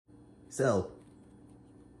So,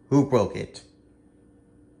 who broke it?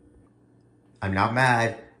 I'm not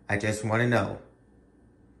mad. I just want to know.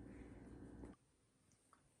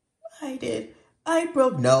 I did. I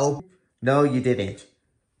broke. No. No, you didn't.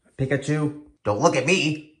 Pikachu, don't look at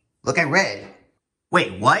me. Look at Red.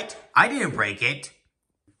 Wait, what? I didn't break it.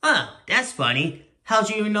 Huh, that's funny. How'd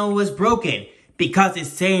you even know it was broken? Because it's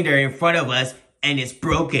sitting there in front of us and it's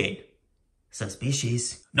broken.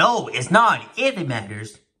 Suspicious. No, it's not. If it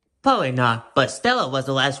matters. Probably not, but Stella was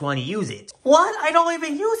the last one to use it. What? I don't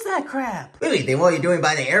even use that crap. Really, then what are you doing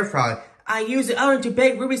by the air frog? I used it out to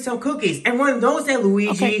bake Ruby some cookies. Everyone knows that,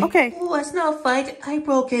 Luigi. Okay. Oh, let's not fight. I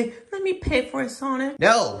broke it. Let me pay for it, Sonic.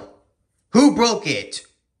 No. Who broke it?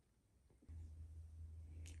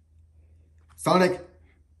 Sonic,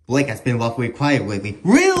 Blake has been awfully quiet lately.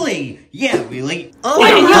 Really? Yeah, really? Oh,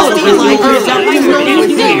 I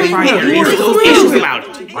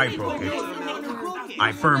broke it.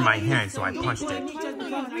 I burned my hand, so I punched it.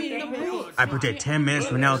 I predict 10 minutes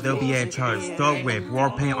from now, they'll be at charge, start with war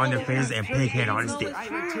paint on their faces and pig head on a stick.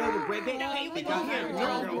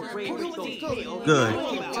 Good.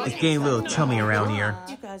 It's getting a little chummy around here.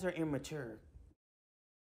 You guys are immature.